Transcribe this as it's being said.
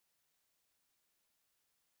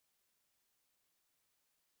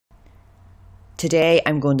Today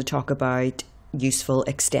I'm going to talk about useful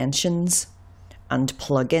extensions and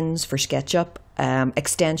plugins for SketchUp.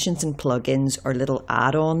 Extensions and plugins are little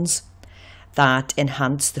add-ons that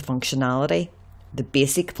enhance the functionality, the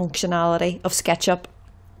basic functionality of SketchUp.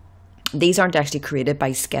 These aren't actually created by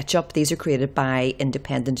SketchUp, these are created by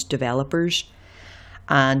independent developers.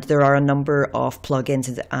 And there are a number of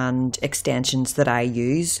plugins and extensions that I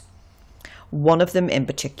use. One of them in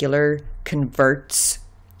particular converts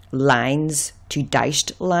lines to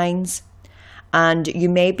dashed lines. And you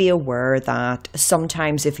may be aware that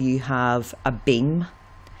sometimes if you have a beam,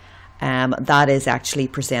 that is actually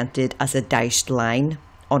presented as a dashed line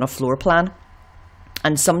on a floor plan.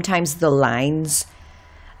 And sometimes the lines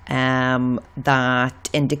that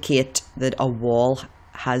indicate that a wall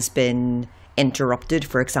has been interrupted,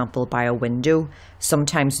 for example, by a window,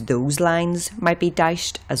 sometimes those lines might be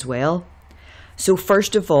dashed as well. So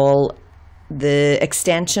first of all, the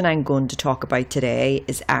extension I'm going to talk about today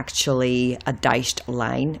is actually a dashed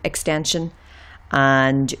line extension,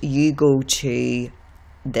 and you go to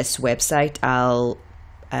this website. I'll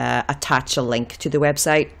attach a link to the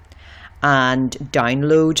website and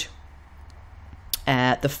download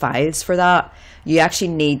the files for that. You actually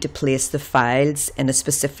need to place the files in a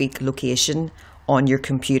specific location on your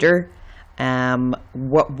computer.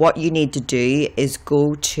 What you need to do is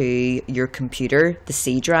go to your computer, the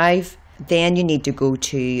C drive. Then you need to go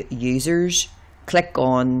to users, click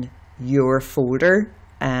on your folder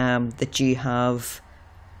that you have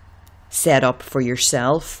set up for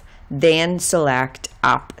yourself, then select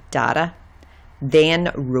app data,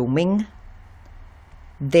 then roaming,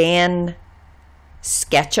 then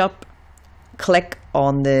SketchUp. Click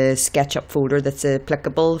on the SketchUp folder that's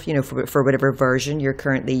applicable, for whatever version you're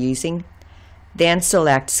currently using. Then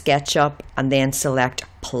select SketchUp and then select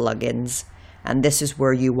plugins. And this is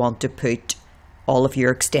where you want to put all of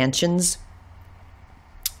your extensions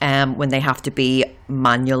when they have to be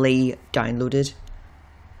manually downloaded.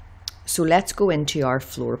 So let's go into our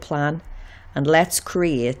floor plan and let's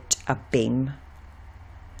create a beam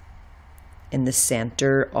in the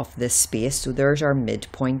center of this space. So there's our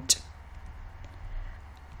midpoint.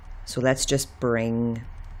 So let's just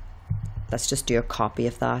do a copy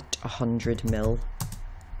of that, 100 mil.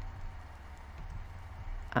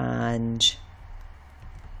 And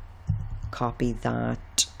copy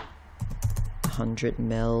that 100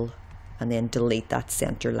 mil and then delete that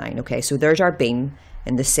center line. Okay, so there's our beam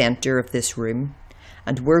in the center of this room,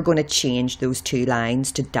 and we're going to change those two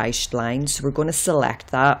lines to dashed lines. So we're going to select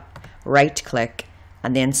that, right click,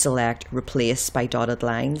 and then select replace by dotted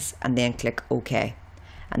lines, and then click OK.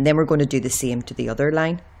 And then we're going to do the same to the other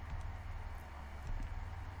line.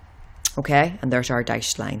 Okay, and there's our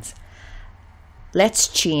dashed lines. Let's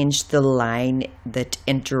change the line that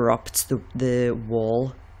interrupts the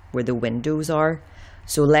wall where the windows are.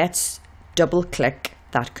 So let's double click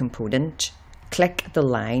that component, click the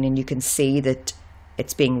line, and you can see that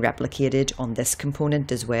it's being replicated on this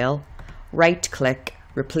component as well. Right click,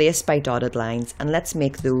 replace by dotted lines, and let's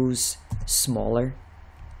make those smaller.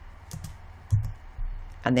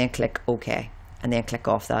 And then click OK. And then click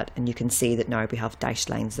off that, and you can see that now we have dashed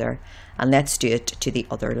lines there. And let's do it to the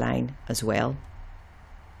other line as well.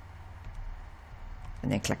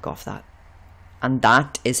 And then click off that. And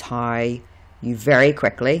that is how you very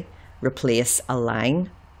quickly replace a line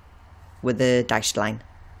with a dashed line.